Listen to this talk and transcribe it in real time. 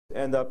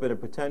end up in a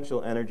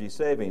potential energy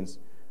savings.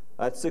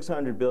 That's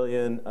 600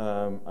 billion.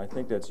 I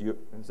think that's,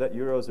 is that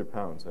euros or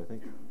pounds? I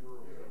think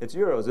it's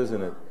euros,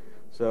 isn't it?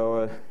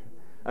 So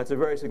that's a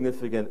very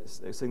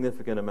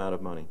significant amount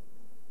of money.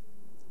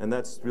 And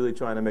that's really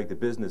trying to make the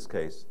business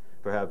case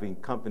for having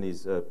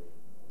companies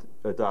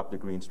adopt a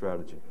green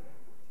strategy.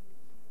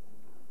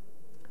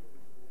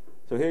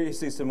 So here you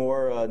see some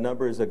more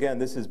numbers. Again,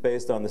 this is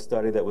based on the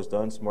study that was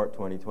done, Smart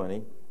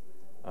 2020.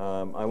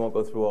 I won't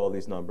go through all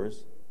these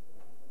numbers.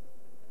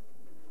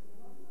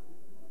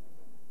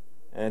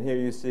 And here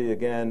you see,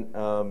 again,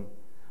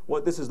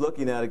 what this is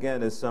looking at,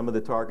 again, is some of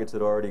the targets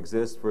that already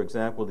exist. For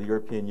example, the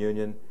European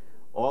Union,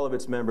 all of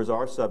its members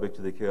are subject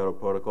to the Kyoto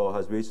Protocol,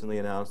 has recently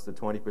announced a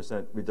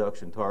 20%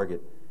 reduction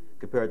target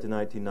compared to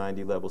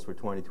 1990 levels for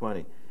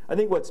 2020. I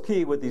think what's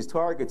key with these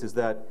targets is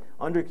that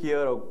under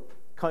Kyoto,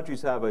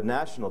 countries have a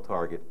national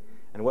target.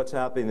 And what's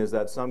happening is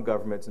that some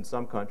governments in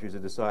some countries are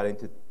deciding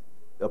to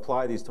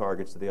apply these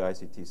targets to the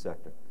ICT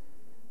sector.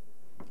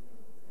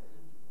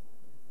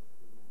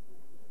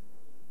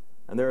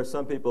 And there are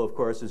some people, of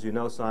course, as you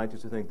know,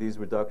 scientists who think these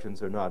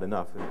reductions are not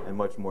enough and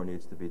much more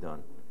needs to be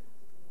done.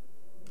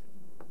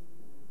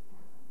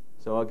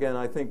 So again,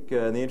 I think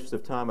in the interest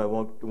of time, I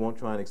won't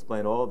try and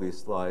explain all of these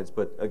slides.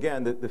 But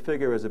again, the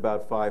figure is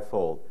about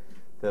fivefold,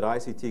 that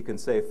ICT can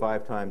save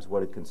 5 times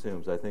what it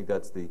consumes. I think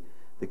that's the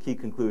key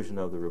conclusion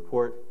of the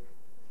report.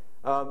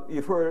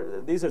 You've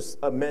heard,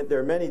 there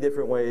are many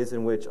different ways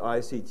in which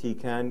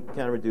ICT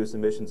can reduce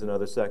emissions in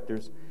other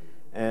sectors.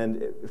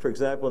 And for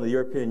example, the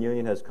European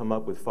Union has come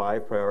up with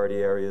 5 priority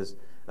areas.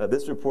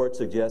 This report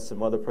suggests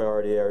some other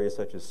priority areas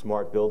such as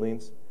smart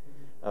buildings,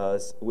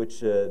 which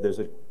there's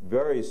a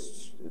very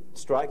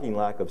striking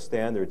lack of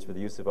standards for the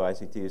use of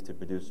ICTs to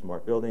produce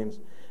smart buildings,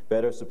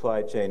 better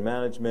supply chain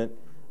management,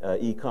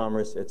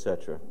 e-commerce,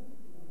 etc.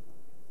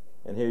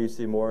 And here you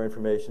see more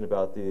information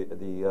about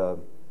the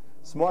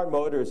smart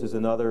motors is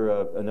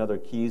another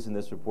keys in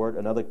this report,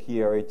 another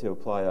key area to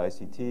apply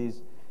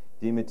ICTs.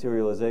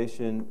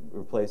 Dematerialization,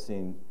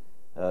 replacing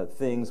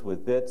things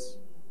with bits,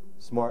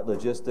 smart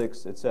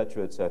logistics,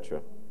 etc.,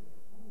 etc.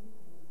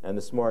 And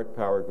the smart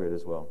power grid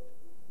as well.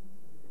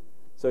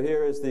 So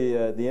here is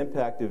the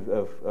impact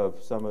of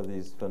some of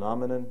these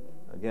phenomenon.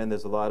 Again,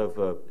 there's a lot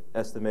of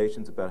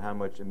estimations about how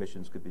much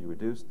emissions could be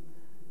reduced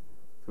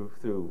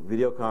through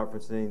video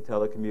conferencing,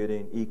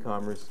 telecommuting,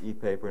 e-commerce,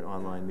 e-paper, and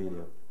online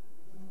media.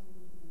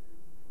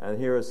 And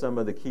here are some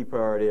of the key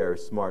priority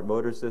areas: smart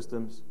motor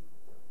systems.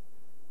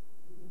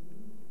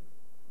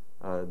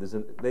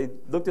 They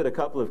looked at a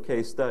couple of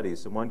case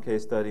studies. So one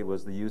case study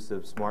was the use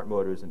of smart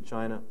motors in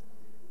China.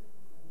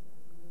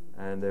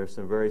 And there's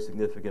some very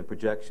significant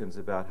projections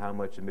about how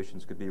much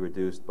emissions could be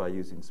reduced by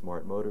using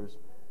smart motors.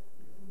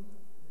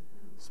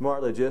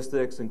 Smart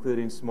logistics,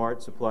 including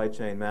smart supply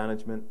chain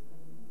management.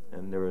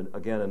 And there are,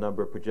 again, a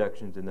number of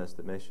projections and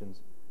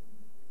estimations.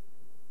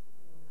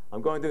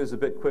 I'm going through this a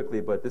bit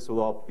quickly, but this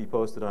will all be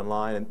posted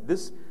online. And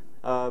this,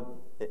 a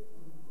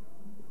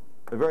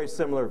very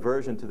similar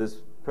version to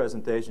this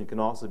presentation can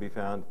also be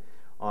found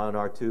on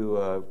our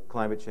 2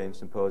 climate change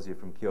symposia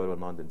from Kyoto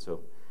and London. So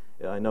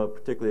I know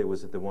particularly it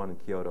was at the one in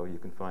Kyoto. You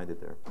can find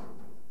it there.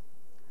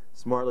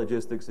 Smart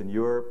logistics in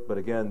Europe, but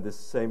again, this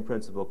same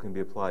principle can be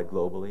applied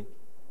globally.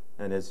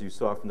 And as you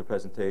saw from the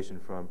presentation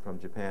from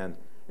Japan,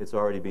 it's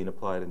already being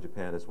applied in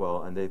Japan as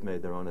well, and they've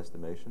made their own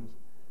estimations.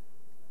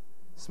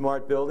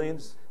 Smart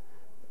buildings.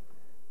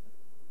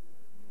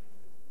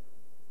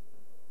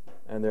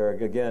 And there are,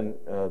 again,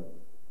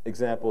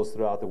 examples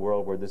throughout the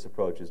world where this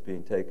approach is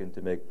being taken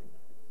to make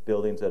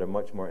buildings that are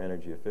much more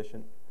energy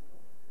efficient.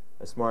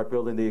 A smart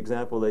building, the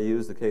example they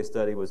used, the case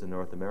study, was in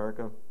North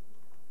America.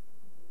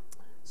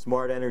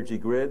 Smart energy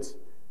grids,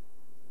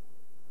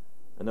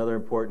 another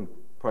important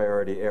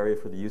priority area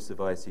for the use of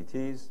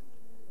ICTs.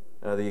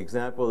 The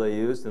example they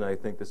used, and I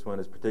think this one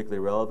is particularly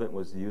relevant,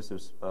 was the use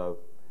of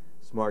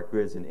smart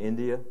grids in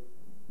India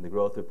and the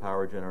growth of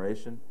power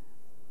generation.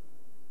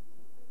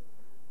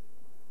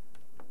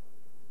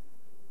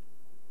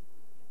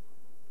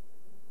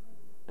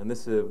 And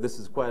this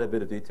is quite a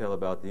bit of detail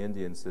about the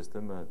Indian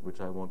system,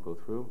 which I won't go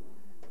through.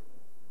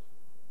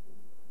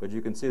 But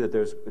you can see that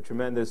there's a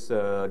tremendous,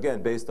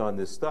 again, based on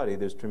this study,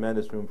 there's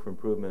tremendous room for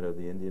improvement of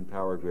the Indian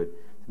power grid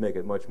to make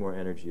it much more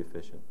energy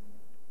efficient.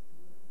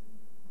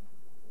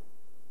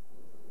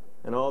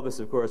 And all of this,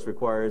 of course,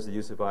 requires the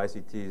use of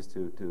ICTs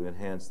to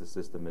enhance the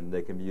system, and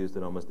they can be used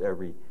in almost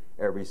every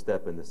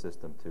step in the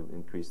system to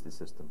increase the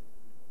system.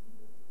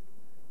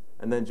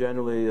 And then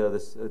generally,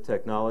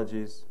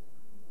 technologies,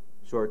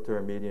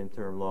 short-term,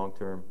 medium-term,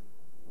 long-term.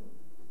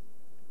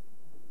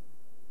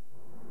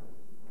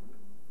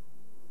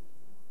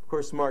 Of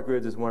course, smart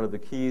grids is one of the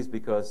keys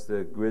because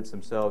the grids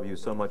themselves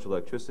use so much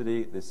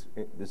electricity. This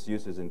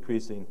use is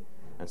increasing,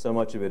 and so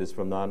much of it is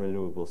from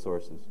non-renewable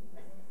sources.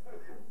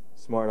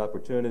 Smart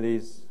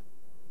opportunities.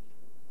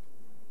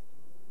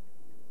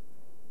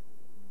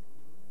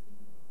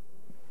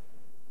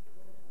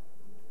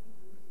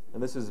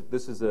 And this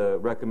is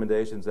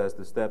recommendations as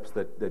the steps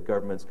that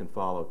governments can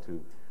follow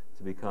to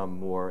become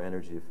more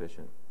energy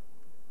efficient.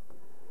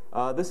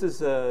 This is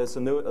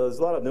some new, there's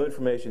a lot of new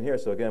information here,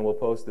 so again, we'll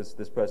post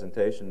this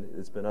presentation.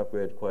 It's been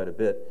upgraded quite a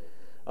bit.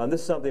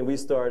 This is something we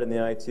started in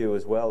the ITU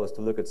as well, is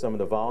to look at some of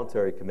the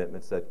voluntary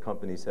commitments that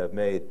companies have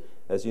made.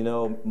 As you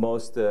know,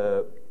 most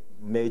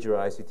major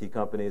ICT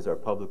companies are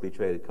publicly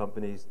traded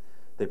companies.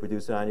 They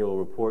produce annual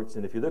reports,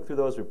 and if you look through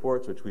those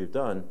reports, which we've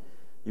done,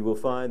 you will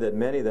find that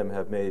many of them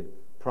have made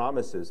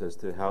promises as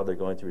to how they're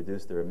going to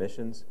reduce their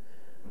emissions.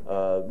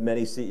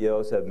 Many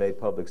CEOs have made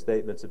public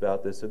statements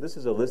about this, so this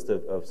is a list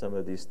of some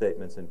of these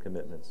statements and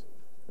commitments.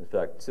 In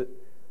fact,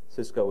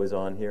 Cisco is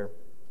on here,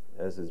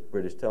 as is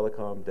British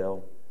Telecom,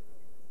 Dell.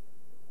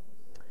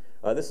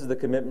 This is the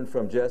commitment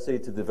from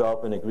GESI to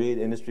develop an agreed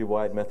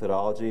industry-wide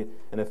methodology,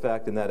 and in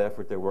fact, in that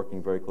effort, they're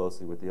working very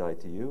closely with the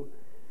ITU.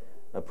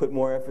 Put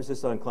more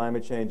emphasis on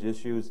climate change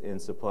issues in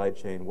supply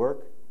chain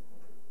work.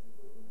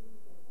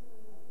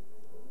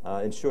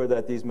 Ensure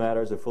that these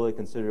matters are fully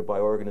considered by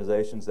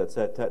organizations that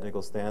set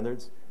technical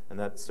standards, and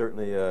that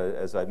certainly,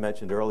 as I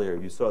mentioned earlier,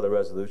 you saw the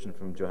resolution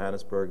from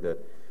Johannesburg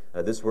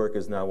that this work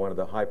is now one of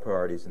the high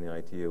priorities in the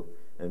ITU,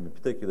 and in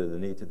particular the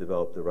need to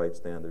develop the right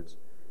standards.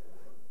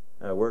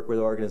 Work with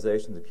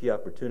organizations in key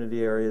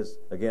opportunity areas.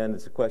 Again,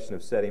 it's a question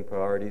of setting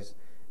priorities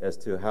as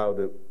to how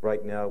to,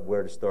 right now,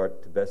 where to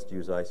start to best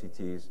use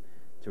ICTs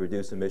to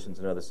reduce emissions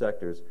in other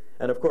sectors.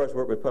 And of course,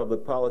 work with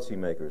public policy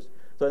makers.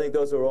 So I think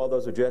those are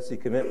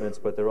GESI commitments,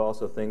 but there are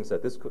also things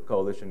that this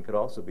coalition could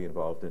also be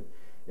involved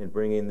in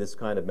bringing this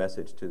kind of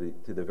message to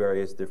the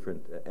various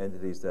different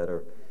entities that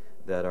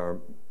are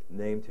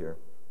named here.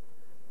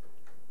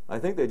 I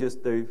think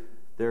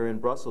they're in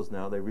Brussels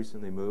now. They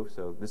recently moved,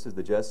 so this is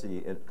the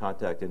GESI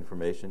contact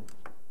information.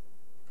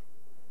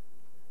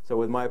 So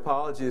with my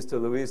apologies to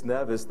Luis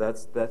Neves,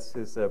 that's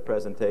his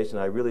presentation.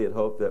 I really had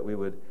hoped that we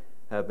would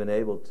have been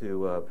able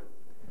to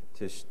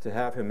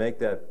have him make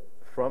that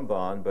from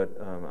Bonn, but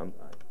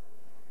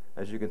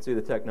as you can see,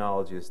 the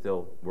technology is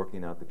still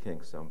working out the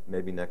kinks, so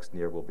maybe next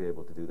year we'll be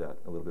able to do that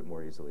a little bit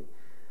more easily.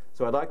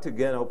 So I'd like to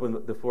again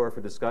open the floor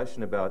for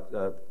discussion about,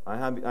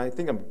 I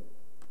think I'm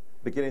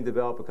beginning to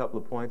develop a couple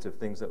of points of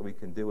things that we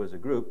can do as a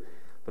group,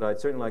 but I'd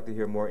certainly like to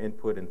hear more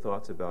input and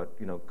thoughts about,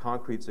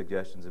 concrete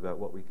suggestions about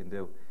what we can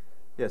do.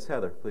 Yes,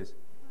 Heather, please.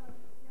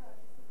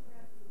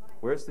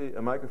 Where's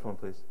a microphone,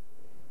 please?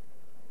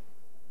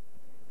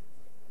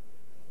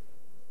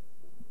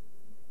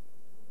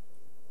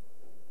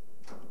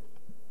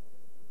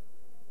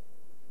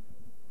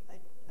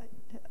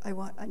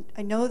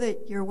 I know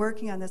that you're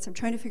working on this. I'm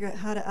trying to figure out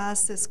how to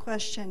ask this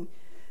question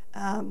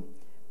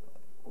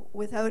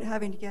without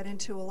having to get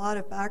into a lot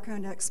of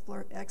background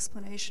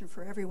explanation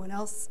for everyone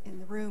else in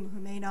the room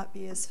who may not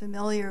be as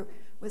familiar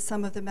with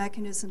some of the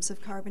mechanisms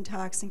of carbon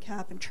tax and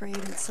cap and trade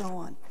and so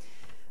on.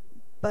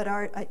 But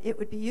it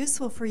would be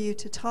useful for you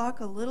to talk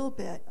a little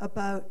bit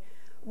about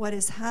what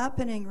is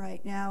happening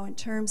right now in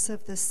terms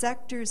of the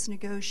sector's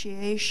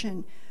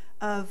negotiation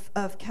of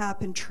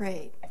cap and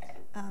trade.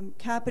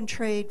 Cap and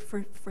trade,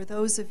 for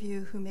those of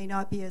you who may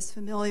not be as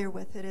familiar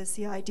with it, is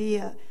the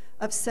idea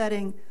of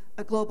setting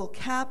a global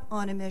cap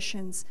on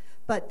emissions,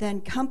 but then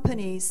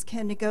companies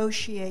can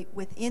negotiate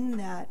within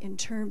that in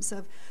terms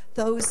of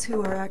those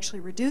who are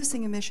actually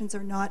reducing emissions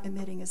or not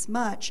emitting as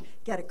much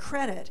get a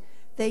credit.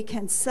 They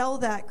can sell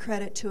that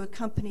credit to a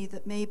company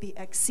that may be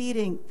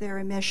exceeding their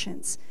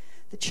emissions.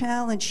 The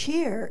challenge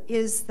here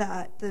is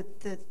that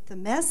the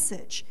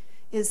message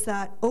is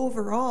that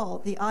overall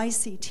the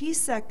ICT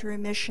sector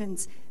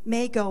emissions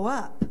may go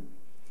up.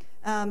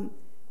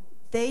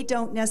 They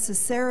don't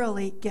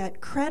necessarily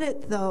get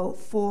credit, though,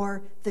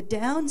 for the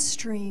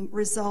downstream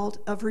result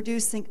of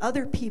reducing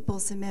other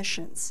people's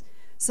emissions.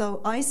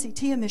 So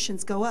ICT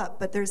emissions go up,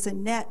 but there's a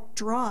net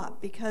drop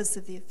because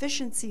of the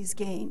efficiencies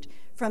gained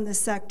from the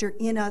sector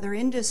in other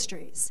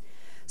industries.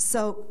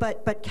 So,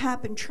 but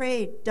cap and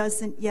trade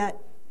doesn't yet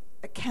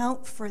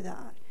account for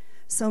that.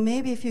 So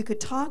maybe if you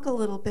could talk a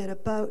little bit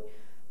about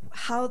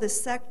how the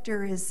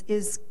sector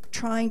is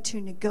trying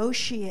to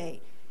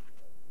negotiate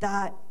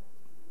that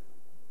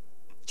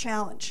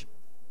challenge.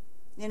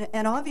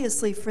 And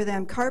obviously for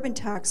them, carbon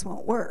tax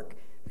won't work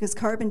because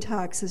carbon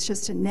tax is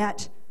just a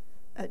net,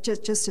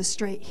 just a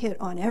straight hit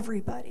on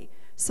everybody.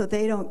 So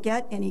they don't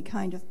get any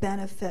kind of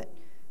benefit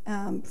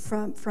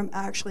from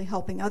actually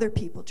helping other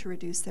people to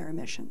reduce their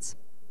emissions.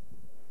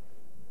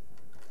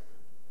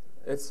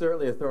 It's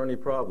certainly a thorny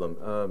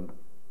problem.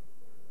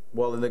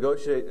 Well,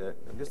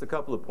 just a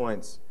couple of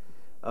points.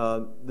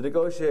 The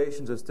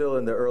negotiations are still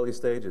in the early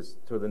stages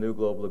toward the new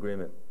global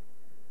agreement.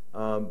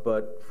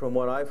 But from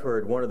what I've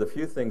heard, one of the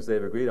few things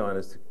they've agreed on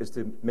is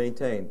to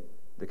maintain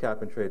the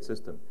cap and trade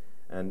system.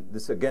 And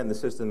this, again, the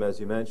system, as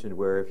you mentioned,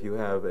 where if you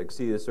have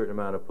exceeded a certain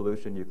amount of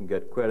pollution, you can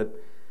get credit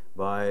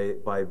by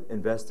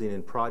investing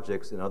in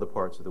projects in other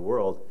parts of the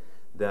world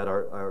that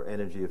are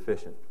energy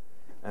efficient.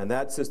 And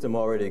that system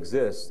already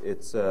exists.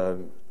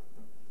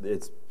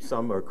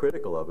 Some are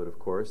critical of it, of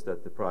course,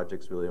 that the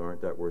projects really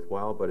aren't that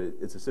worthwhile, but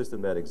it's a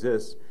system that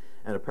exists,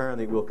 and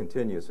apparently it will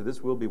continue. So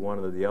this will be one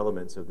of the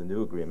elements of the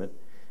new agreement.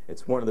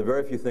 It's one of the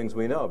very few things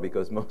we know,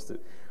 because most of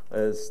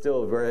there's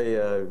still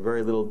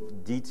very little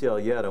detail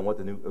yet on what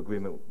the new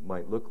agreement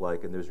might look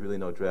like, and there's really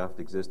no draft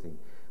existing.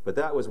 But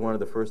that was one of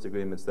the first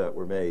agreements that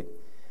were made.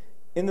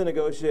 In the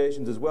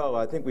negotiations as well,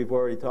 I think we've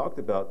already talked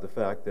about the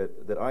fact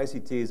that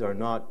ICTs are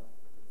not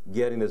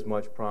getting as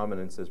much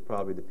prominence as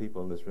probably the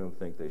people in this room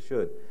think they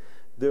should.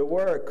 There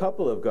were a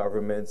couple of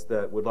governments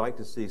that would like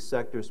to see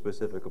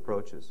sector-specific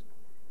approaches.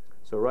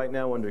 So right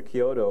now under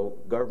Kyoto,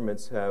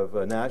 governments have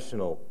a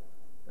national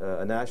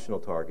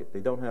target. They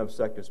don't have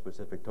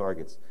sector-specific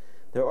targets.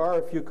 There are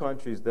a few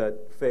countries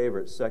that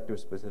favor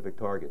sector-specific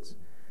targets,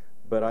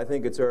 but I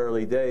think it's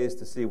early days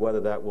to see whether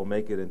that will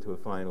make it into a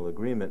final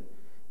agreement.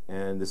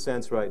 And the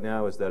sense right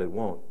now is that it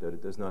won't, that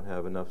it does not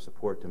have enough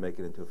support to make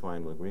it into a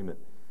final agreement.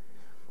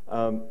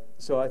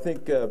 So I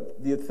think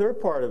the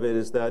third part of it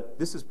is that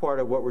this is part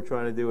of what we're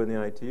trying to do in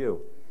the ITU.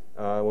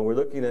 When we're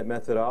looking at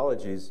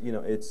methodologies, you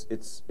know,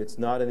 it's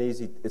not an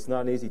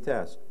easy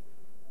task.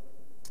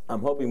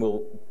 I'm hoping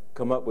we'll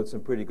come up with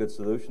some pretty good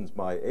solutions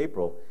by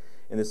April,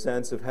 in the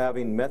sense of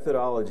having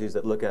methodologies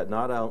that look at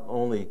not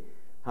only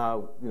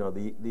how, you know,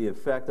 the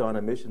effect on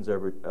emissions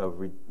of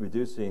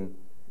reducing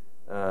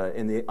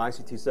in the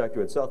ICT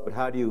sector itself, but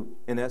how do you,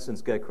 in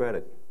essence, get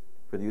credit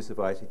for the use of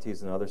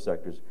ICTs in other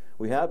sectors?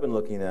 We have been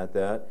looking at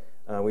that.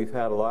 We've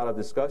had a lot of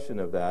discussion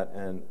of that,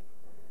 and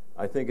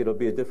I think it'll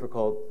be a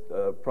difficult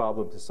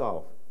problem to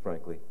solve,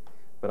 frankly.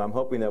 But I'm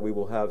hoping that we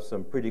will have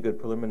some pretty good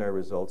preliminary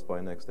results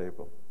by next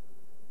April.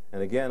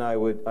 And again, I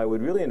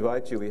would really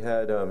invite you. We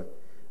had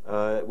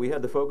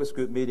the focus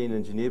group meeting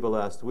in Geneva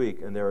last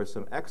week, and there are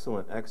some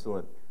excellent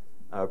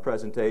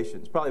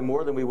presentations, probably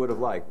more than we would have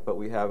liked, but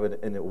we have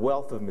a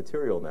wealth of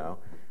material now.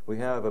 We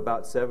have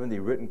about 70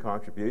 written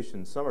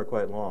contributions. Some are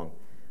quite long,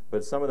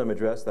 but some of them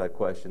address that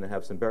question and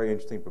have some very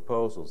interesting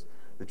proposals.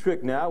 The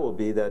trick now will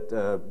be that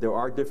there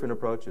are different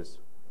approaches.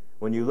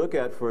 When you look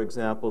at, for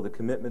example, the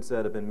commitments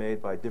that have been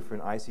made by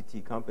different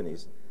ICT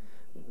companies,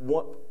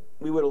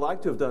 we would have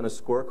liked to have done a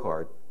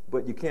scorecard,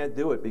 but you can't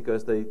do it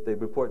because they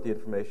report the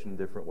information in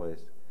different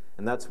ways.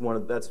 And that's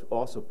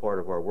also part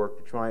of our work,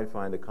 to try and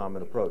find a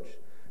common approach,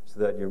 so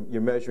that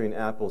you're measuring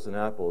apples and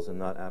apples and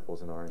not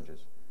apples and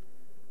oranges.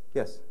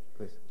 Yes,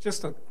 please.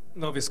 Just a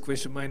novice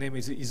question. My name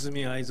is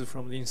Izumi Aizu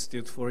from the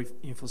Institute for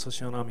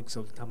Infosocionomics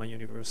of Tama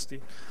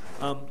University.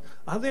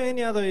 Are there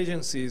any other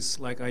agencies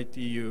like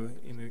ITU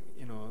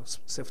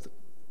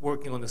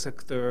working on the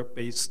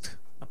sector-based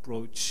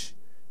approach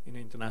in the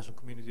international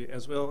community,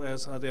 as well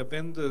as are there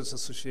vendors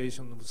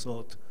association of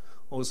sort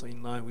also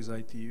in line with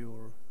ITU,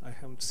 or I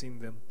haven't seen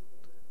them?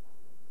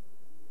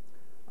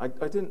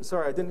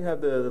 Sorry, I didn't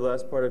have the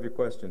last part of your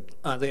question.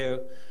 Are there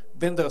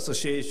vendor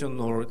association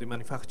or the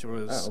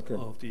manufacturers okay.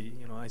 of the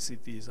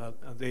ICTs, are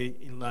they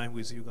in line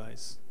with you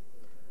guys?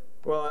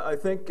 Well, I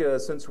think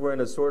since we're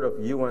in a sort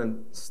of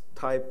UN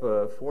type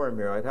forum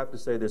here, I'd have to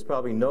say there's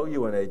probably no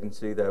UN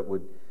agency that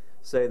would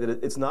say that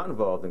it's not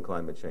involved in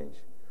climate change.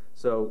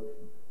 So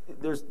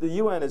the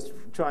UN is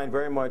trying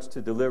very much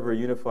to deliver a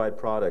unified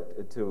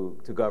product to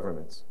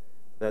governments.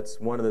 That's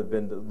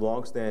been the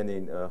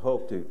long-standing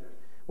hope to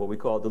what we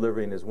call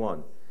delivering as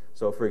one.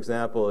 So, for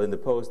example, in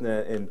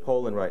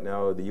Poland right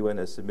now, the UN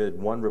has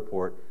submitted one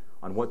report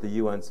on what the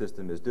UN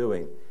system is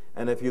doing.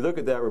 And if you look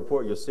at that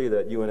report, you'll see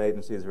that UN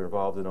agencies are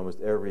involved in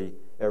almost every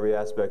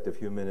aspect of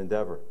human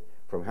endeavor,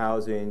 from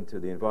housing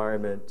to the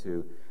environment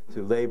to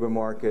labor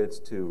markets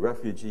to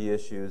refugee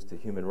issues to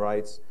human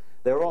rights.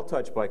 They're all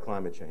touched by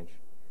climate change.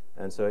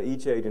 And so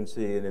each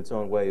agency in its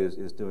own way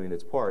is doing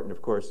its part. And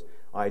of course,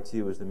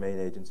 ITU is the main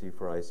agency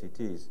for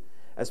ICTs.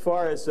 As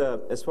far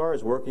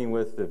as working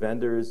with the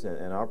vendors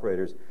and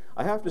operators,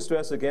 I have to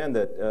stress again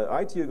that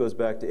ITU goes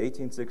back to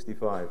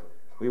 1865.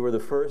 We were the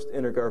first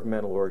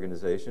intergovernmental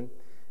organization.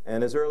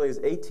 And as early as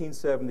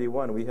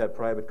 1871, we had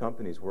private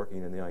companies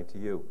working in the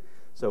ITU.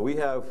 So we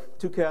have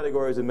two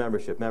categories of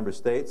membership: member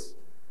states,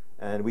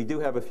 and we do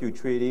have a few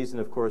treaties, and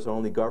of course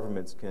only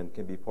governments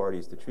can be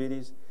parties to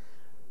treaties.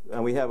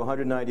 And we have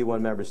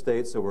 191 member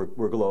states, so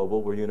we're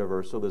global, we're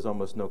universal. There's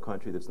almost no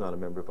country that's not a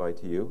member of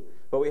ITU.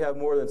 But we have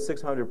more than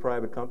 600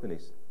 private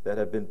companies that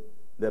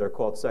are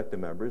called sector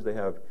members. They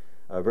have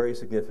very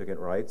significant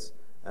rights,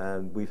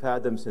 and we've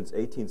had them since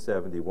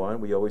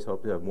 1871. We always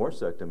hope to have more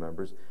sector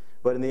members.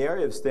 But in the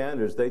area of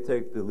standards, they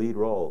take the lead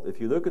role.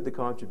 If you look at the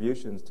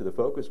contributions to the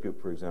focus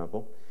group, for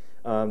example,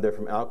 they're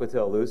from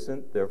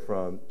Alcatel-Lucent, they're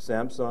from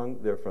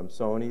Samsung, they're from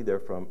Sony, they're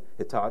from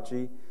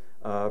Hitachi,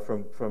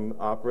 from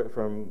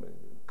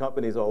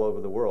companies all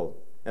over the world.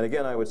 And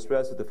again, I would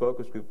stress that the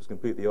focus group is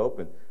completely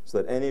open, so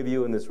that any of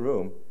you in this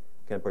room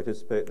can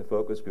participate in the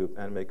focus group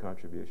and make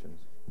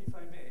contributions. If I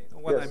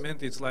may, what Yes. I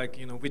meant is like,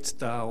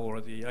 WITSTA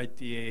or the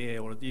ITAA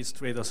or these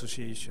trade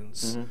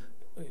associations,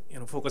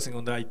 focusing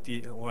on the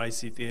IT or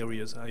ICT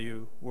areas. Are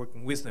you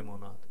working with them or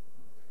not?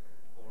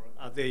 Or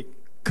are they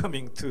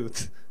coming to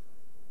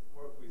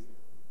work with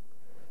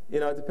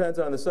you? It depends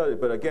on the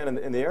subject, but again,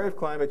 in the area of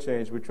climate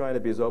change, we're trying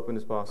to be as open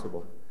as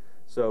possible.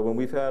 So when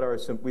we had our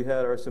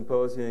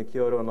symposium in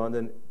Kyoto and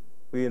London,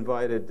 we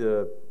invited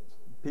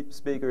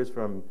speakers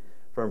from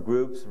from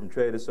groups, from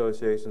trade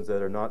associations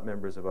that are not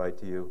members of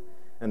ITU.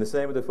 And the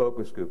same with the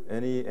focus group.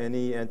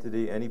 Any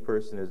entity, any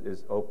person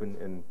is open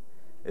and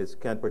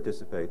can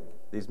participate.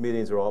 These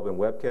meetings are all been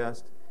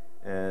webcast,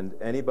 and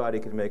anybody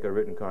can make a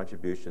written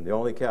contribution. The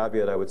only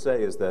caveat I would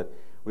say is that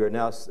we are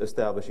now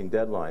establishing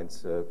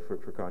deadlines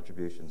for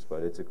contributions,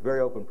 but it's a very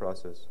open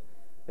process.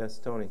 Yes,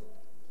 Tony?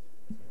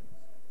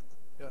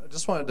 Yeah, I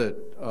just wanted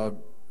to,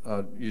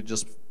 you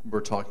just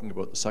were talking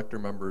about the sector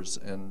members,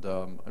 and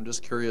I'm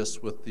just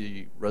curious with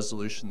the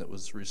resolution that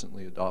was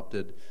recently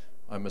adopted,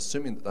 I'm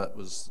assuming that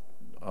was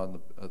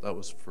that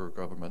was for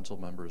governmental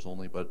members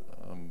only, but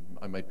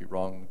I might be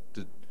wrong.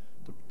 Did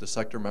the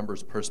sector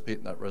members participate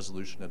in that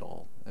resolution at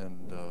all?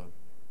 And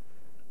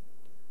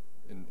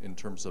in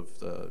terms of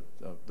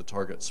the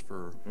targets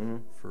for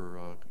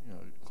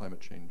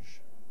climate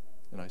change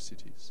and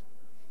ICTs?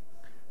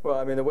 Well,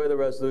 I mean, the way the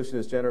resolution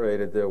is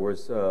generated, it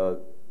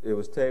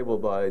was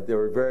tabled by, there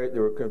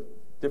were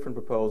different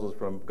proposals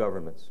from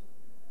governments.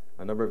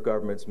 A number of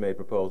governments made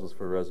proposals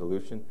for a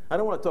resolution. I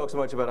don't want to talk so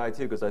much about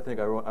ITU because I think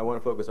I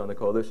want to focus on the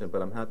coalition,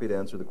 but I'm happy to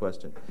answer the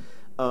question.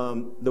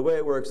 The way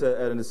it works at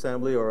an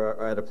assembly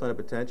or at a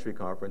plenipotentiary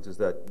conference is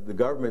that the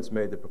governments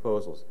made the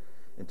proposals.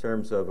 In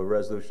terms of a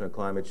resolution on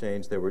climate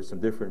change, there were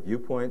some different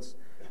viewpoints.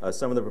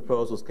 Some of the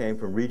proposals came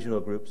from regional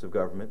groups of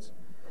governments.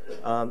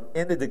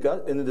 In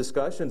the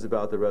discussions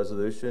about the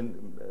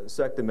resolution,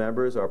 sector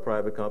members, our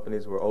private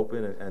companies, were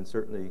open and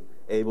certainly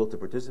able to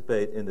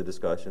participate in the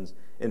discussions.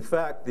 In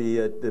fact,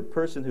 the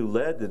person who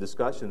led the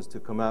discussions to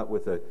come out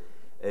with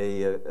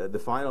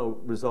the final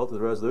result of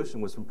the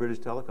resolution was from British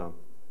Telecom.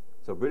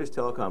 So British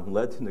Telecom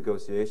led the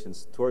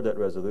negotiations toward that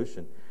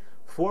resolution.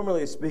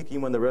 Formally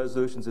speaking, when the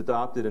resolution's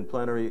adopted in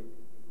plenary,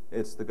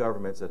 it's the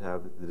governments that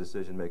have the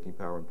decision-making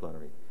power in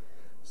plenary.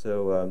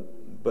 So,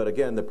 but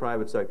again, the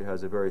private sector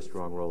has a very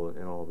strong role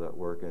in all of that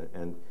work,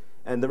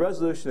 and the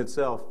resolution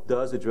itself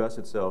does address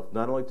itself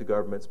not only to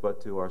governments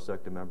but to our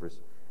sector members,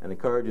 and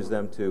encourages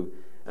them to,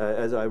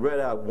 as I read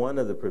out one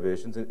of the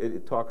provisions,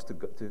 it talks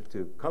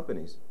to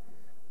companies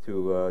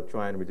to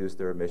try and reduce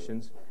their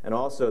emissions, and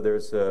also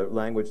there's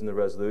language in the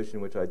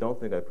resolution, which I don't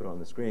think I put on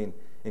the screen,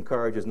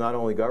 encourages not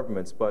only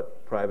governments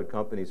but private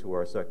companies who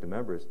are sector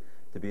members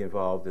to be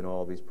involved in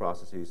all these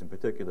processes, in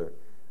particular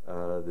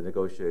the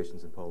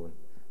negotiations in Poland.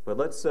 But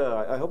let's,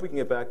 I hope we can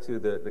get back to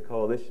the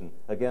coalition.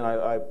 Again,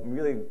 I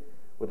really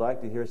would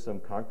like to hear some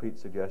concrete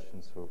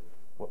suggestions for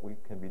what we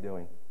can be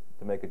doing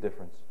to make a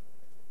difference.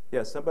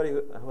 Yes, somebody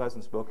who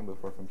hasn't spoken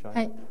before from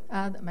China.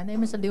 Hi, my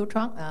name is Liu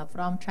Chuang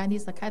from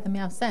Chinese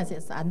Academy of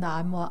Sciences, and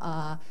I'm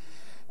a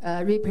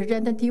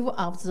representative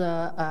of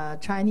the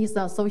Chinese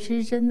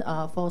Association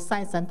for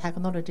Science and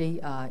Technology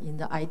in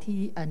the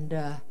IT and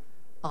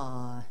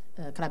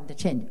climate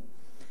change.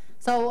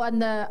 So,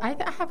 and I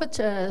have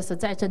a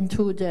suggestion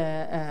to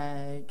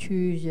the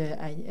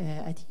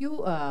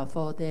ITU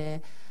for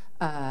the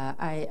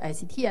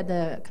ICT and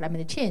the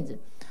climate change.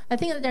 I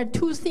think there are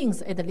two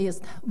things at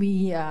least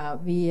we are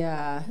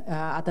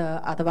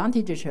the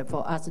advantage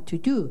for us to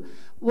do.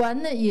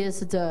 One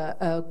is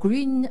the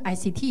green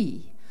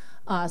ICT.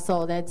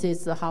 So that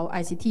is how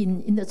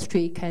ICT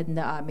industry can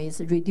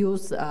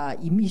reduce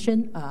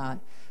emission,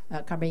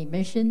 carbon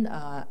emission,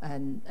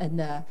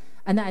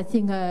 and I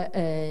think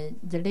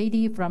the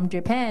lady from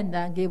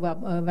Japan gave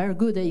a very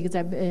good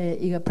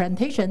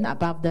presentation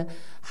about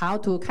how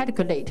to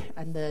calculate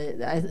and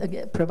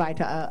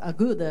provide a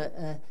good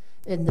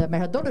in the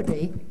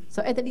methodology.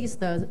 So at least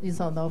this is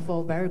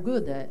for very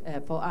good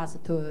for us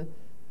to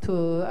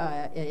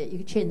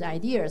exchange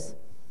ideas.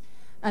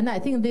 And I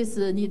think this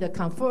need to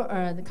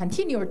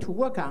continue to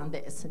work on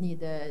this.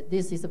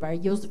 This is very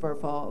useful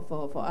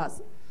for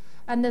us.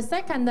 And the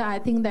second, I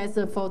think that's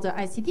for the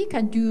ICT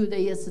can do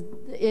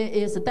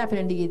is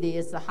definitely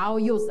this how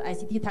use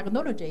ICT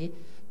technology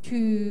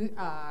to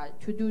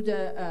do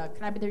the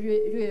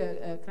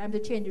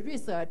climate change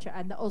research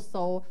and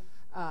also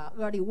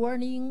early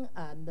warning,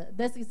 and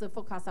this is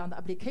focused on the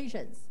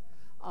applications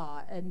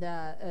and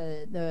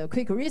the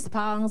quick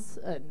response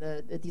and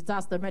the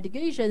disaster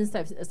mitigation,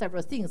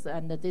 several things.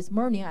 And this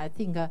morning, I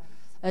think a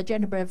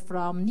gentleman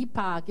from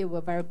NEPA gave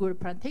a very good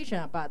presentation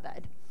about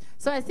that.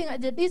 So I think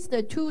at least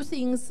the two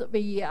things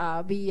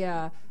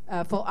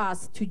for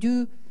us to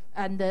do,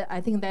 and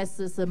I think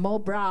that's a more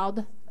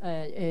broad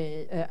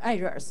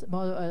areas,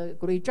 more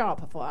great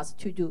job for us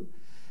to do.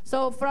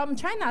 So from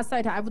China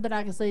side, I would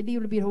like to say a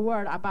little bit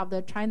word about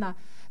the China.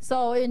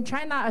 So in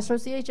China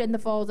Association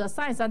for the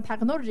Science and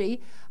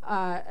Technology,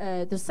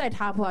 they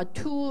set up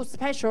two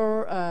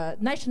special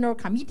national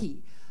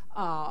committee.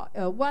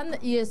 One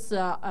is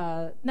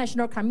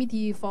National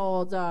Committee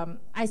for the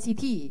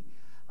ICT,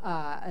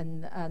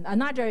 and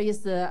another is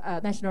the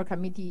National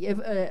Committee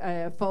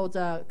for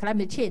the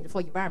climate change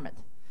for environment.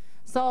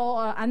 So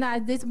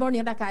and this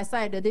morning, like I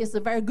said, this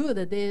is very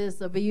good.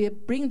 We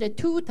bring the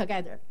two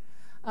together.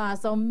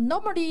 So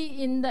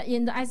normally in the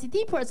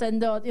ICT person,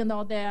 there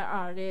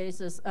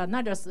is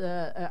another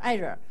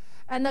area,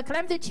 And the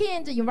climate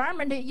change,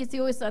 environment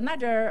issue is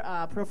another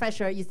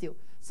professional issue.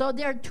 So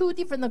there are two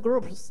different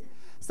groups.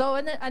 So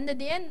and at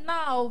the end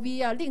now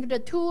we linked the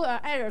two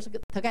areas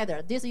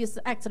together. This is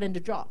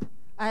excellent job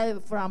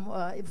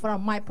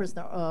from my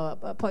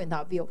personal point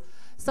of view.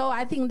 So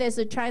I think there's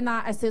a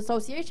China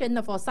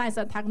Association for Science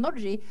and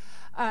Technology,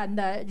 and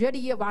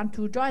really want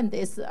to join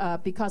this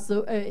because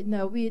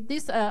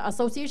this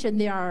association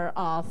there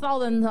are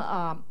 1,000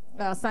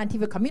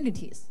 scientific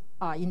communities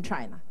in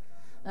China,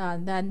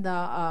 and then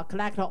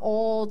collect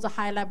all the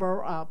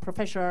high-level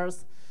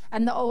professors,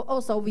 and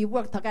also we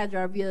work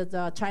together with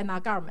the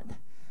China government,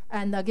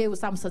 and give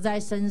some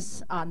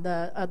suggestions and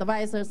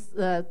advices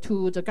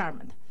to the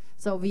government.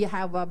 So we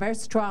have a very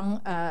strong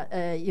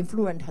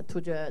influence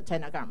to the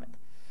China government.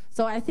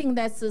 So I think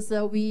that's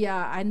here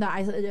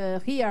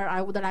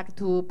I would like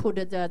to put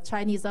the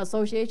Chinese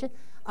Association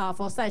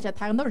for Science and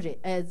Technology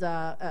as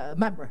a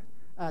member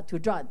to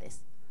join this.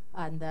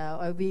 And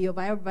we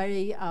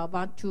very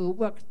want to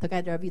work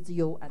together with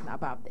you and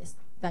about this.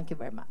 Thank you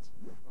very much.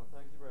 Well,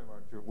 thank you very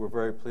much. We're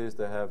very pleased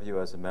to have you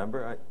as a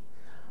member.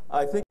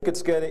 I think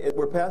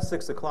we're past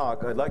 6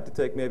 o'clock. I'd like to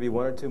take maybe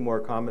one or two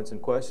more comments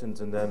and questions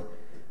and then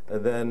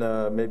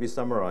maybe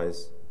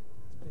summarize.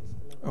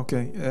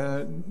 Okay,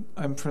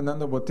 I'm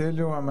Fernando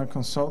Botelho. I'm a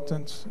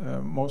consultant.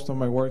 Most of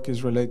my work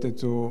is related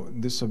to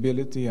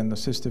disability and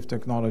assistive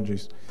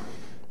technologies.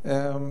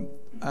 To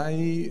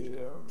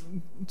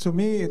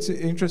me, it's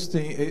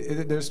interesting.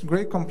 There's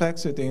great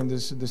complexity in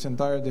this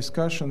entire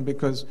discussion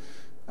because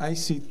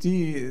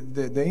ICT,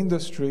 the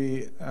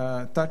industry,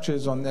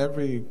 touches on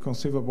every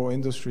conceivable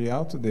industry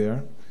out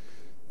there,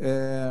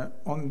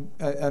 and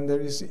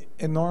there is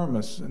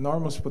enormous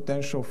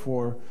potential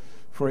for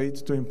it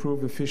to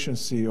improve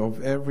efficiency of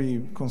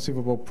every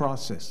conceivable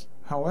process.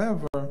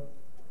 However,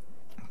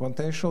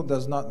 potential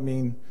does not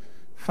mean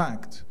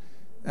fact.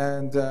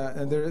 And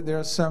there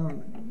are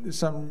some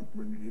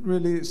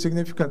really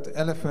significant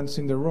elephants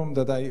in the room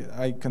that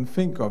I can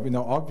think of,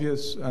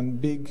 obvious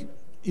and big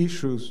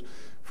issues.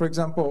 For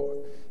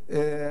example,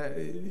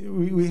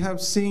 we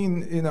have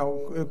seen,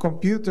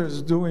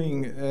 computers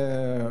doing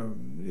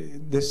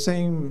the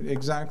same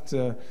exact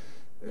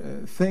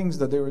things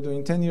that they were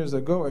doing 10 years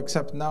ago,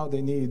 except now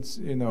they need,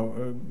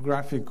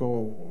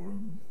 graphical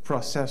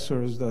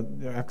processors that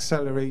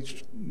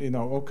accelerate,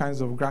 all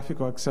kinds of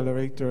graphical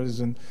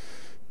accelerators, and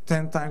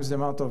 10 times the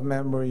amount of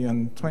memory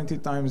and 20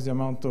 times the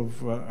amount of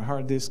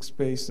hard disk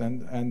space,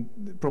 and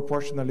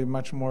proportionally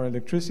much more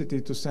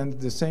electricity to send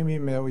the same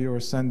email you were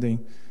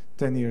sending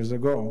 10 years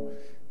ago.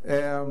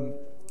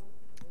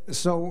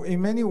 So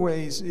in many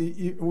ways,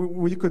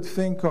 we could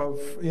think of,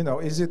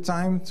 is it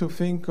time to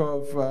think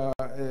of,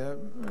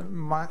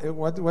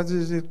 what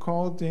is it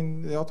called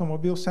in the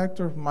automobile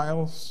sector?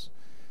 Miles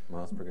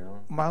per gallon?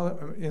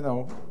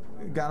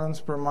 Gallons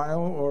per mile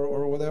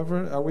or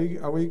whatever.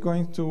 Are we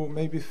going to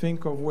maybe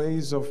think of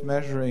ways of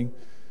measuring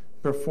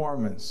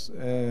performance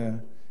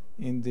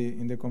in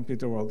the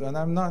computer world? And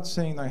I'm not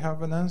saying I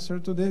have an answer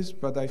to this,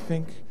 but I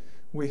think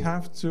we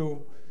have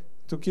to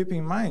keep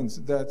in mind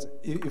that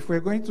if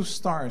we're going to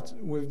start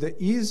with the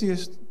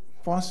easiest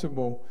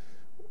possible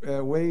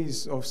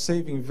ways of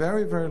saving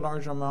very, very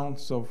large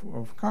amounts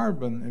of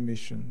carbon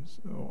emissions,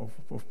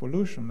 of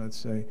pollution, let's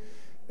say,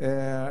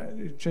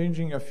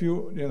 changing a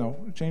few,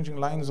 changing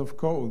lines of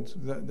code,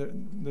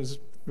 there's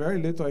very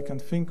little I can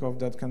think of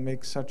that can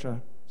make such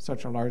a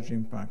large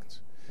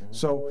impact. Mm-hmm.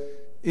 So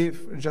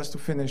just to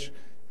finish,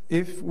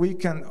 if we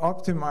can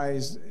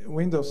optimize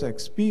Windows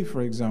XP,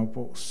 for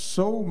example,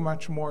 so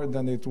much more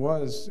than it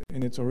was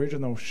in its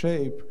original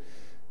shape,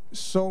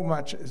 so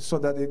much so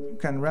that it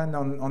can run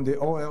on the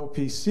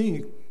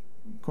OLPC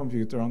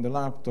computer, on the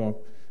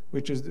laptop,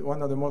 which is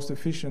one of the most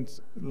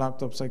efficient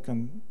laptops I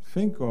can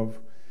think of.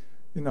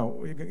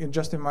 You can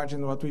just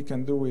imagine what we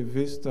can do with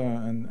Vista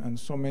and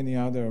so many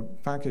other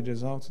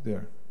packages out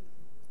there.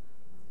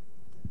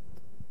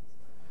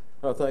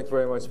 Well, thanks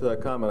very much for that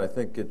comment. I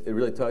think it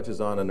really touches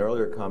on an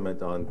earlier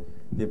comment on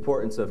the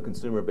importance of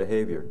consumer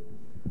behavior.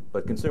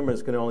 But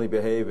consumers can only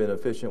behave in an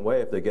efficient way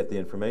if they get the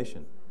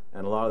information.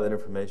 And a lot of that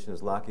information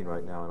is lacking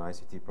right now in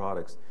ICT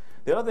products.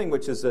 The other thing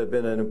which has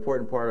been an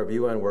important part of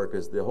UN work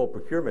is the whole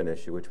procurement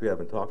issue, which we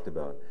haven't talked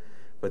about.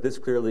 But this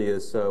clearly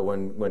is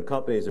when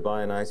companies are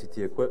buying ICT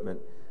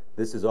equipment,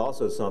 this is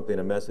also something,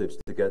 a message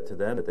to get to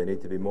them, that they need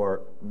to be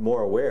more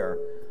aware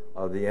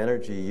of the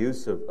energy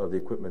use of the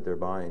equipment they're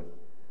buying.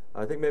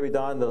 I think maybe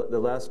Don,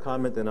 the last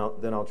comment, then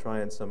I'll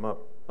try and sum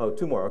up. Oh,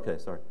 two more. Okay,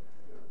 sorry.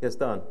 Yes,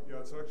 Don. Yeah,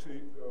 it's actually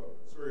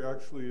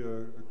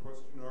a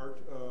question, Art,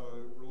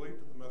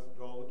 related to the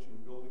methodology and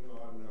building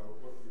on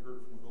what we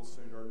heard from Bill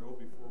St.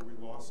 Arnaud before we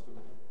lost him.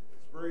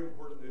 It's a very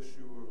important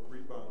issue of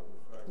rebound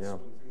effects. Yeah.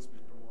 When things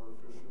become more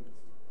efficient,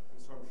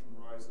 consumption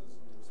rises,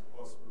 and there's a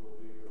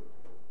possibility of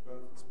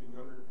benefits being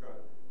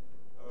undercut.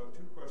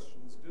 Two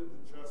questions. Did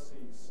the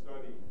Jesse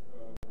study,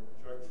 the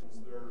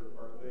projections there,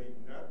 are they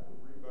net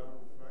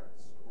rebound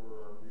effects, or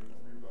are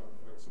rebound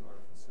effects not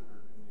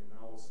considered in the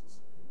analysis?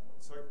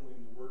 Secondly,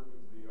 in the work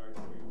of the IQ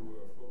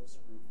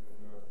focus group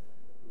and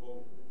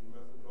developed the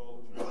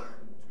methodology on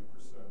 2%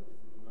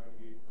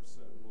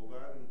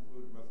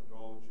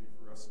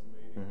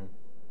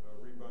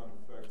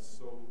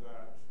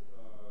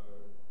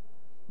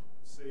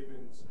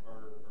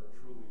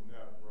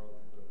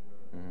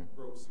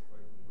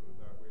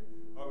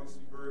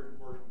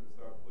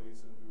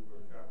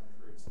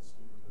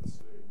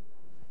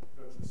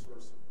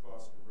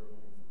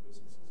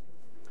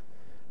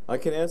 I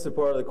can answer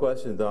part of the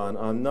question, Don.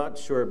 I'm not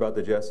sure about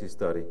the Jesse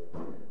study,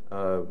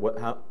 to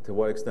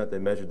what extent they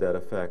measured that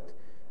effect.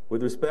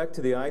 With respect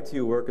to the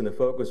ITU work in the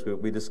focus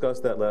group, we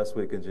discussed that last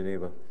week in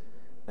Geneva.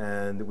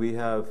 And we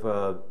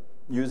have,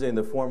 using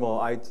the formal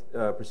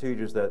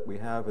procedures that we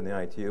have in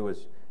the ITU,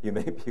 as you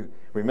may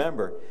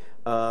remember,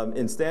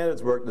 in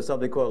standards work, there's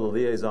something called a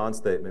liaison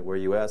statement, where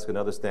you ask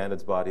another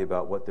standards body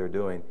about what they're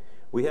doing.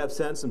 We have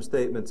sent some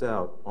statements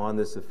out on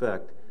this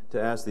effect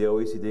to ask the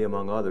OECD,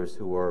 among others,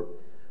 who are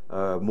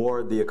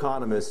more the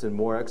economists and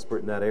more expert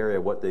in that area,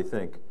 what they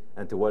think,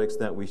 and to what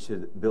extent we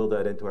should build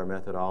that into our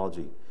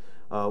methodology.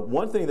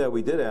 One thing that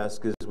we did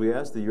ask is we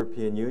asked the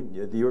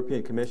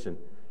European Commission,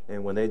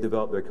 and when they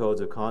developed their codes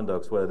of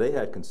conduct, whether they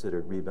had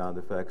considered rebound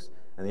effects,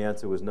 and the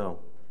answer was no.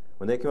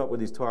 When they came up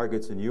with these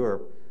targets in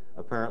Europe,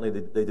 apparently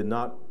they did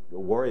not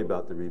worry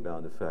about the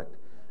rebound effect.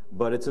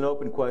 But it's an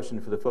open question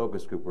for the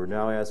focus group. We're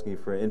now asking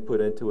for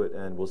input into it,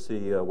 and we'll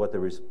see what the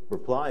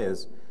reply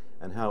is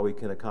and how we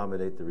can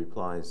accommodate the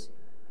replies.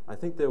 I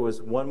think there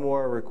was one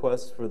more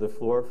request for the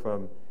floor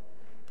from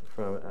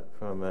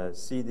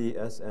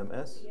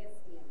CDSMS.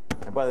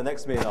 And by the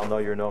next meeting, I'll know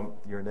your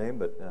name,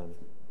 but...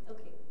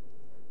 Okay.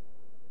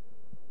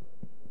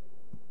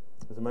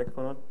 Is the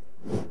microphone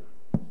on?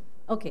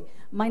 Okay.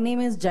 My name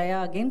is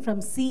Jaya again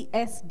from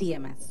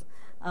CSDMS.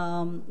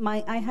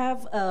 I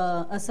have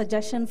a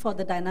suggestion for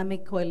the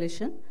Dynamic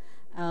Coalition.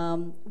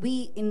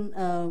 We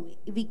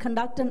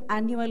conduct an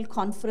annual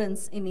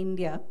conference in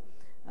India,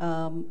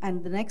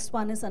 and the next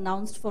one is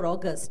announced for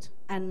August.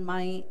 And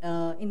my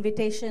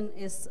invitation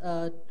is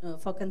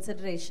for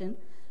consideration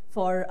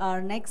for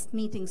our next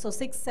meeting. So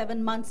 6-7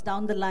 months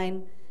down the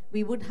line,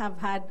 we would have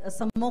had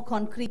some more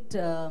concrete,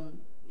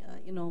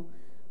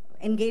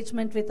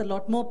 engagement with a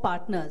lot more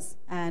partners.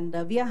 And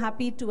we are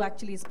happy to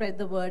actually spread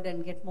the word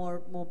and get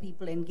more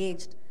people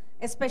engaged,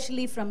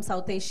 especially from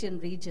South Asian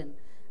region.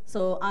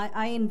 So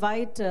I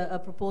invite a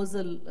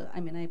proposal,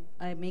 I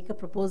make a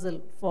proposal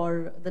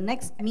for the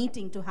next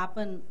meeting to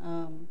happen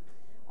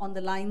on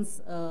the lines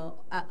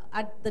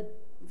at the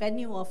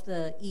venue of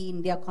the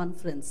E-India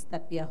conference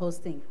that we are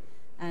hosting.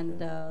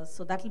 And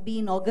so that will be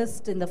in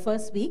August in the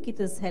first week. It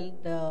is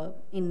held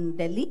in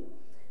Delhi.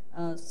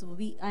 So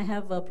I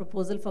have a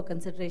proposal for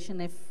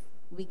consideration. If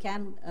we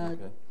can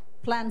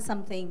plan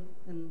something,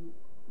 then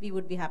we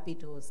would be happy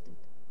to host it.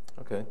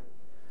 Okay.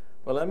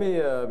 Well, let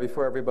me,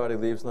 before everybody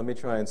leaves, let me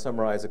try and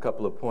summarize a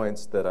couple of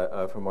points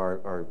that from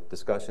our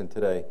discussion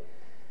today.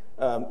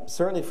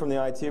 Certainly from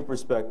the ITU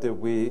perspective,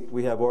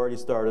 we have already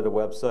started a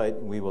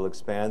website. We will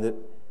expand it,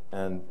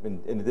 and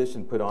in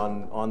addition, put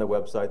on the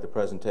website the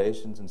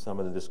presentations and some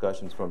of the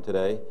discussions from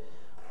today.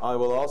 I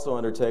will also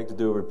undertake to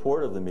do a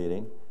report of the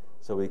meeting,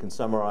 so we can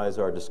summarize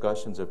our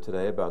discussions of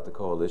today about the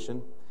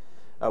coalition.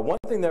 One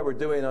thing that we're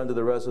doing under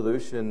the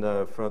resolution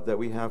that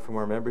we have from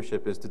our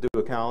membership is to do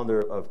a calendar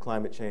of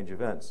climate change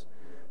events.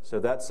 So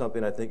that's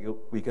something I think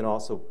we can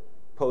also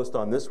post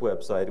on this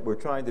website. We're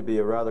trying to be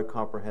a rather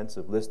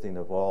comprehensive listing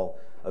of all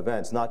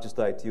events, not just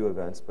ITU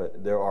events,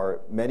 but there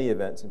are many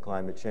events in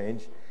climate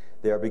change.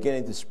 They are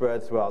beginning to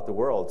spread throughout the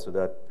world so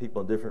that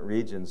people in different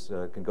regions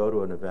can go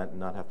to an event and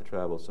not have to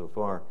travel so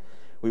far.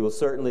 We will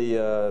certainly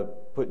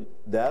put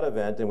that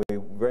event, and we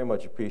very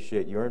much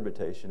appreciate your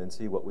invitation, and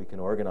see what we can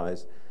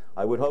organize.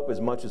 I would hope as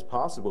much as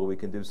possible we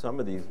can do some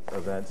of these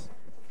events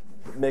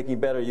making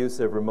better use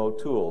of remote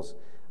tools.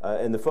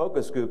 In the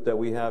focus group that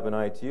we have in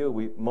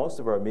ITU, most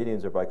of our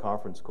meetings are by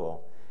conference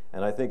call.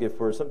 And I think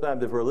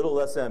sometimes if we're a little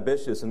less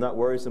ambitious and not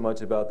worry so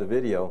much about the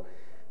video,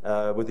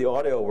 with the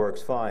audio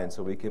works fine.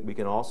 So we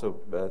can also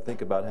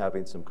think about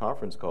having some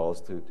conference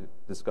calls to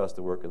discuss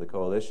the work of the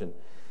coalition.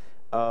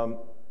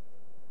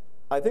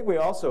 I think we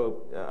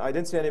also, I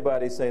didn't see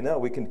anybody say no,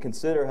 we can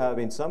consider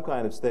having some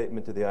kind of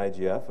statement to the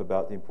IGF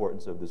about the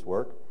importance of this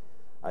work.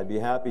 I'd be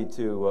happy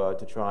to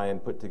try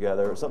and put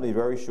together something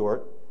very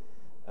short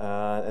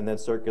and then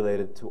circulate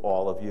it to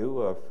all of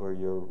you for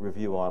your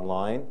review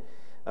online.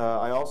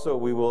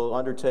 We will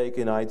undertake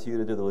in ITU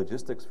to do the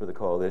logistics for the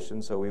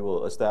coalition, so we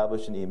will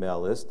establish an email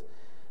list.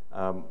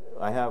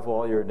 I have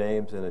all your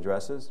names and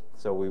addresses,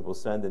 so we will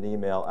send an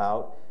email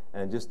out.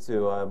 And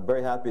I'm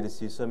very happy to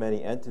see so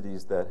many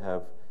entities that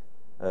have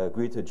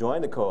agreed to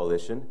join the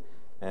coalition,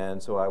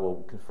 and so I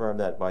will confirm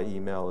that by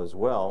email as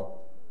well.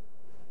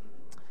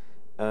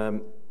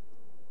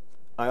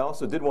 I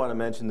also did want to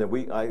mention that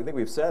I think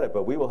we've said it,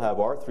 but we will have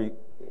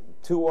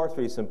two or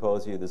three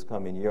symposia this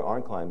coming year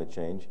on climate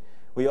change.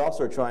 We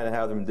also are trying to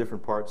have them in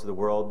different parts of the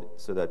world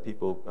so that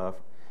people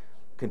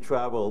can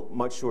travel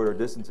much shorter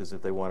distances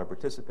if they want to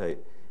participate.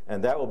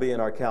 And that will be in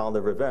our calendar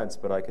of events,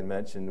 but I can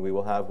mention we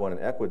will have one in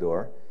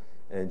Ecuador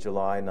in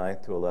July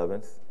 9th to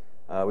 11th.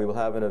 We will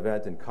have an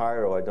event in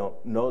Cairo. I don't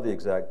know the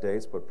exact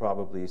dates, but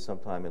probably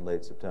sometime in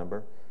late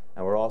September.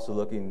 And we're also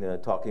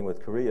talking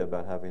with Korea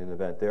about having an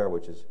event there,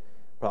 which is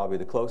probably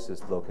the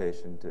closest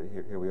location to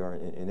here we are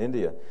in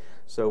India.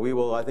 So we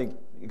will, I think,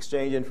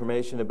 exchange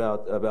information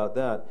about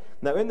that.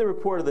 Now, in the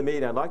report of the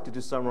meeting, I'd like to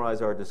just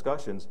summarize our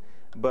discussions,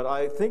 but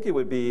I think it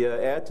would be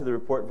add to the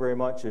report very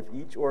much if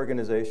each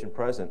organization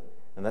present,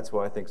 and that's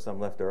why I think some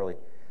left early,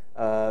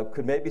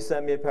 could maybe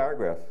send me a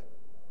paragraph,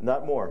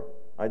 not more.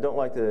 I don't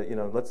like to,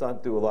 let's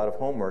not do a lot of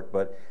homework,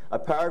 but a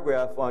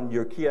paragraph on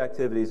your key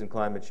activities in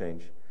climate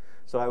change.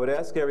 So I would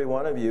ask every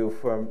one of you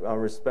from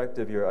respect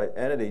of your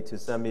entity to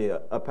send me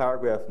a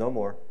paragraph, no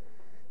more,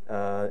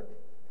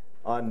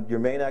 on your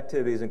main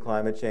activities in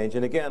climate change.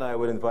 And again, I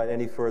would invite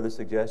any further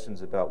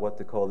suggestions about what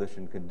the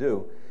coalition can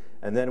do.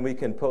 And then we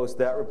can post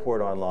that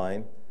report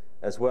online,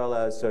 as well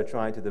as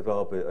trying to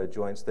develop a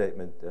joint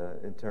statement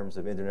in terms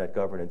of internet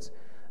governance.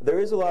 There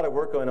is a lot of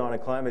work going on in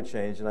climate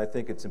change, and I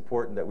think it's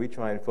important that we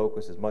try and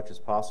focus as much as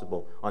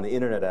possible on the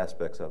internet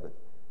aspects of it.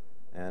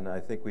 And I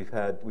think we've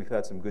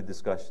had some good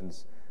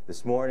discussions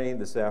this morning,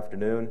 this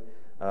afternoon.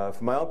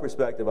 From my own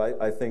perspective,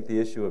 I think the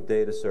issue of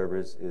data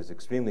servers is an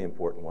extremely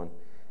important one,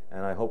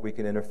 and I hope we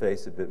can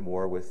interface a bit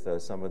more with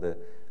some of the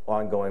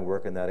ongoing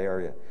work in that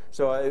area.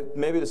 So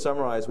maybe to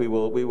summarize, we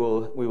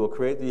will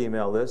create the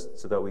email list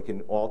so that we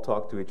can all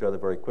talk to each other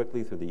very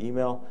quickly through the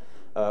email.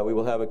 We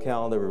will have a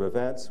calendar of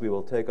events. We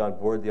will take on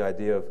board the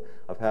idea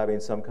of having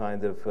some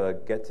kind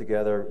of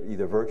get-together,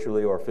 either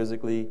virtually or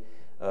physically,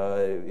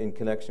 in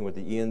connection with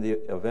the END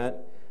event.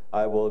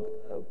 I will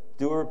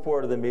do a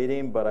report of the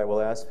meeting, but I will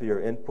ask for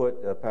your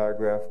input, a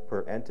paragraph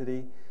per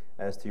entity,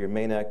 as to your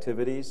main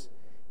activities.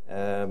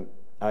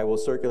 I will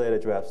circulate a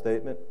draft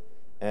statement.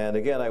 And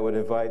again, I would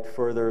invite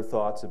further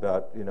thoughts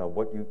about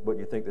what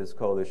you think this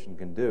coalition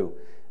can do.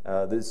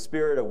 The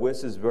spirit of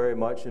WIS is very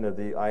much of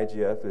the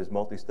IGF is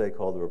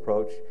multi-stakeholder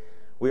approach.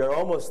 We are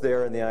almost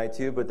there in the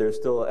ITU, but there's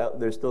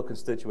still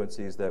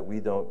constituencies that we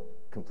don't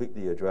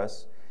completely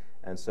address.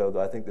 And so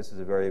I think this is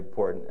a very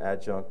important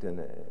adjunct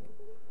and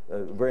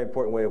a very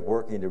important way of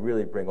working to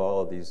really bring all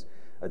of these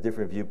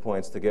different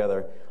viewpoints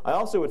together. I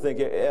also would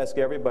ask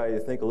everybody to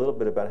think a little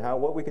bit about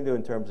what we can do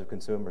in terms of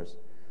consumers.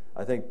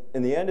 I think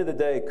in the end of the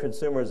day,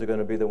 consumers are going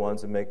to be the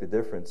ones that make the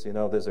difference.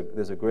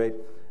 There's a great,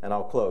 and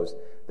I'll close,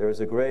 there's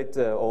a great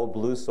old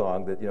blues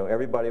song that,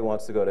 everybody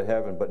wants to go to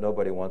heaven, but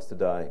nobody wants to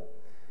die.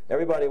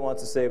 Everybody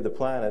wants to save the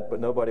planet, but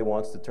nobody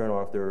wants to turn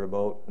off their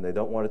remote, and they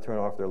don't want to turn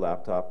off their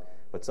laptop,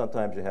 but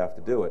sometimes you have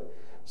to do it.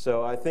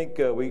 So I think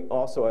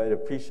I'd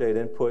appreciate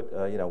input,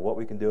 what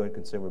we can do in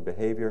consumer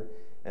behavior,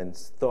 and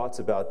thoughts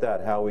about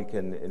that, how we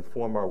can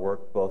inform our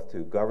work both to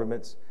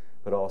governments,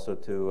 but also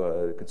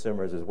to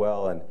consumers as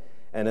well.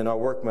 And in our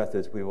work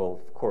methods, we will,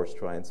 of course,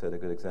 try and set a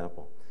good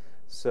example.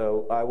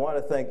 So I want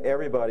to thank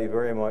everybody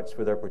very much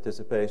for their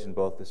participation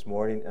both this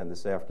morning and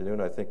this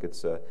afternoon. I think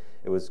it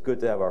was good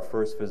to have our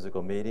first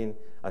physical meeting.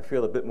 I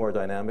feel a bit more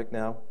dynamic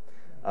now.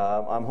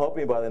 I'm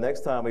hoping by the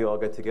next time we all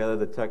get together,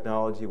 the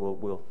technology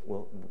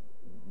will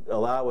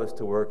allow us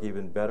to work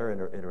even better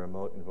in a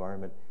remote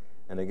environment.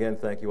 And again,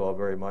 thank you all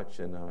very much,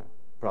 and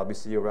probably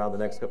see you around the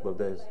next couple of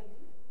days.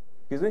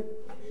 Excuse me?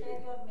 Share your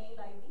mail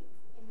ID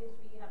in which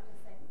we have to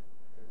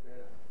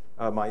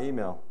send. My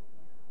email.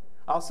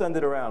 I'll send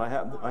it around.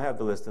 I have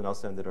the list, and I'll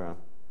send it around.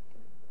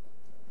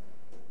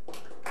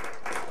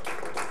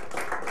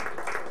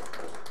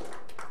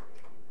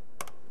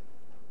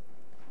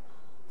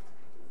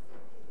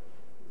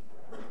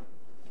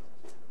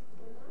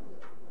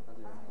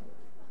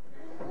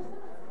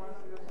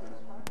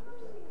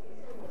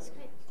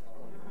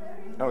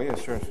 Oh, yeah,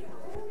 sure.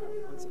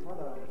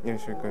 Yeah,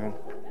 sure, go ahead.